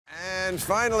And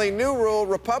finally, new rule,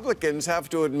 Republicans have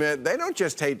to admit they don't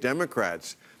just hate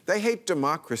Democrats, they hate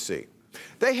democracy.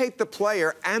 They hate the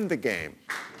player and the game.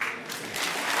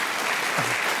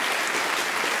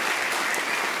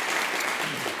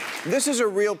 This is a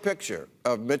real picture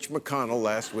of Mitch McConnell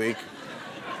last week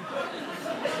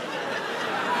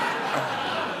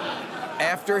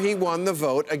after he won the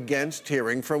vote against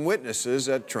hearing from witnesses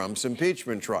at Trump's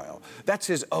impeachment trial. That's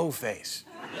his O face.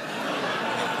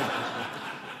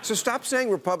 So stop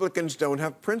saying Republicans don't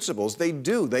have principles. They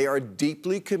do. They are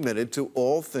deeply committed to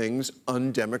all things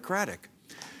undemocratic.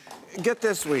 Get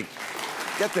this.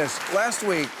 Last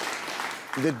week,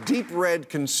 the deep red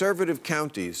conservative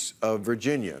counties of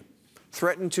Virginia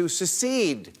threatened to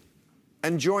secede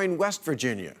and join West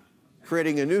Virginia,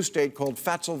 creating a new state called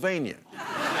Fatsylvania.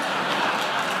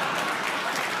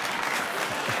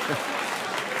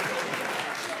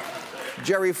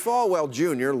 Jerry Falwell,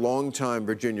 Jr., longtime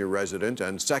Virginia resident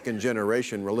and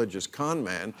second-generation religious con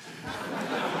man,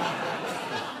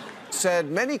 said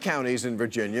many counties in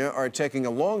Virginia are taking a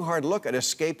long, hard look at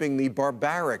escaping the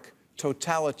barbaric,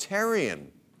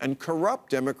 totalitarian, and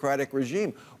corrupt Democratic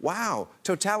regime. Wow,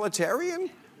 totalitarian?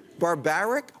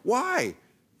 Barbaric? Why?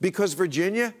 Because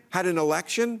Virginia had an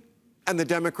election and the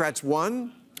Democrats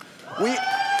won?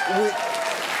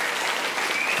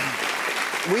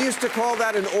 We used to call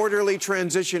that an orderly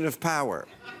transition of power.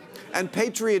 And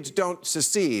patriots don't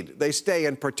secede. They stay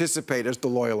and participate as the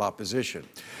loyal opposition.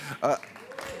 A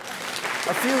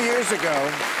few years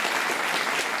ago,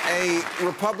 a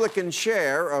Republican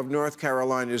chair of North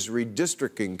Carolina's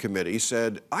redistricting committee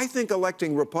said, "I think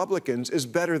electing Republicans is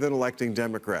better than electing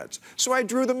Democrats." So I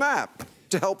drew the map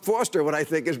to help foster what I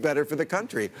think is better for the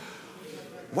country.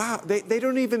 Wow, they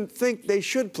don't even think they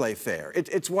should play fair.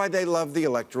 It's why they love the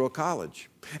Electoral College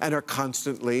and are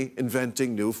constantly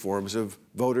inventing new forms of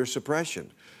voter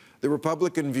suppression. The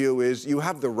Republican view is you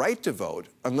have the right to vote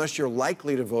unless you're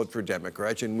likely to vote for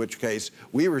Democrats, in which case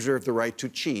we reserve the right to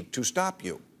cheat to stop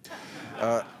you.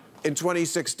 In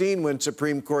 2016, when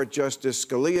Supreme Court Justice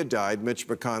Scalia died, Mitch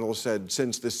McConnell said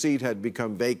since the seat had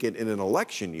become vacant in an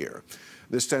election year,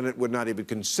 the Senate would not even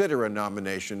consider a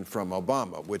nomination from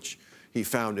Obama, which he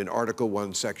found in Article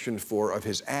 1, Section 4 of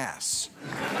his ass.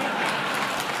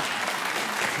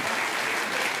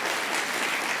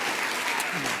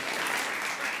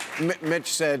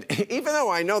 Mitch said, even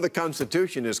though I know the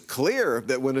Constitution is clear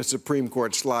that when a Supreme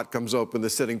Court slot comes open, the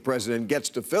sitting president gets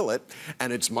to fill it,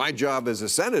 and it's my job as a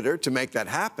senator to make that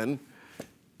happen,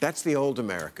 that's the old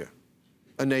America,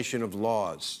 a nation of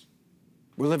laws.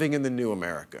 We're living in the new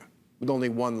America with only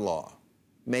one law: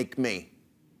 make me.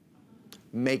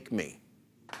 Make me.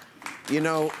 You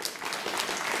know,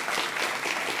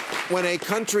 when a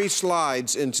country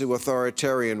slides into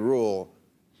authoritarian rule,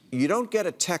 you don't get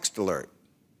a text alert.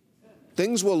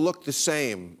 Things will look the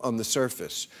same on the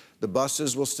surface. The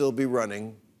buses will still be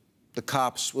running. The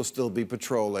cops will still be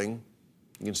patrolling.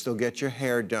 You can still get your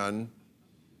hair done.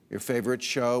 Your favorite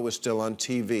show is still on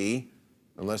TV,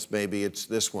 unless maybe it's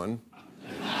this one.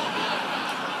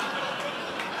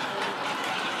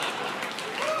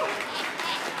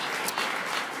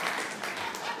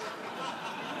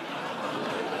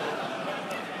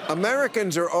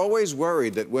 Americans are always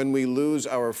worried that when we lose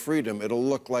our freedom, it'll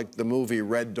look like the movie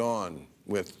Red Dawn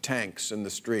with tanks in the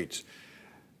streets.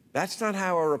 That's not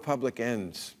how our republic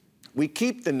ends. We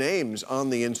keep the names on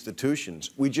the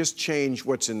institutions. We just change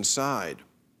what's inside.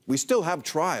 We still have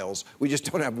trials. We just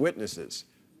don't have witnesses.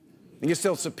 You can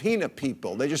still subpoena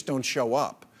people. They just don't show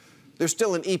up. There's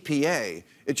still an EPA.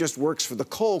 It just works for the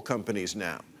coal companies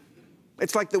now.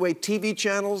 It's like the way TV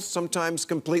channels sometimes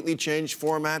completely change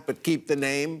format but keep the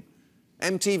name.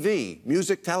 MTV,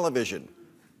 music television,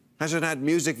 hasn't had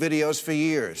music videos for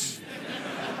years.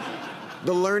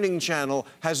 The Learning Channel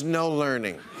has no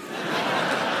learning.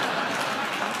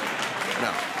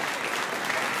 No.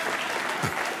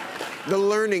 The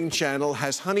Learning Channel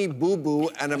has Honey Boo Boo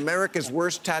and America's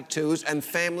Worst Tattoos and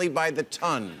Family by the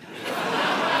Ton.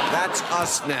 That's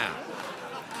us now.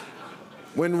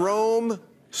 When Rome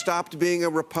stopped being a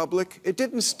republic, it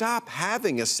didn't stop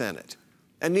having a Senate,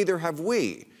 and neither have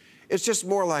we. It's just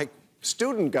more like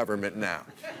student government now.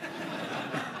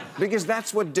 Because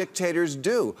that's what dictators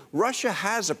do. Russia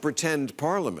has a pretend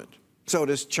parliament. So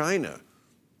does China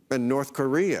and North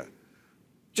Korea.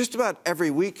 Just about every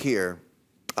week here,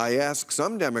 I ask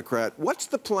some Democrat, what's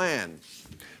the plan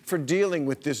for dealing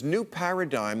with this new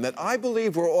paradigm that I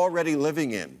believe we're already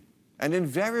living in? And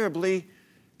invariably,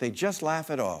 they just laugh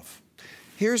it off.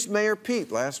 Here's Mayor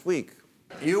Pete last week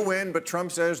You win, but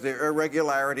Trump says there are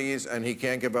irregularities and he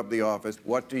can't give up the office.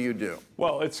 What do you do?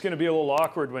 Well, it's going to be a little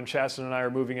awkward when Chasten and I are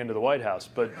moving into the White House,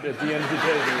 but at the end of the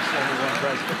day, there's only one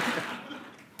president.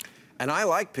 And I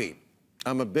like Pete.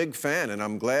 I'm a big fan, and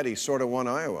I'm glad he sort of won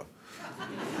Iowa.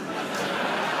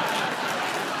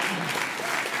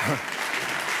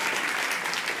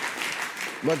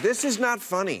 But this is not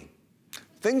funny.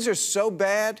 Things are so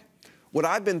bad. What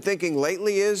I've been thinking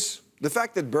lately is the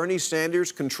fact that Bernie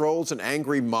Sanders controls an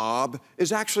angry mob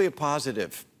is actually a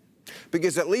positive.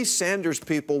 Because at least Sanders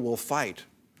people will fight.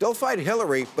 They'll fight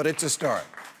Hillary, but it's a start.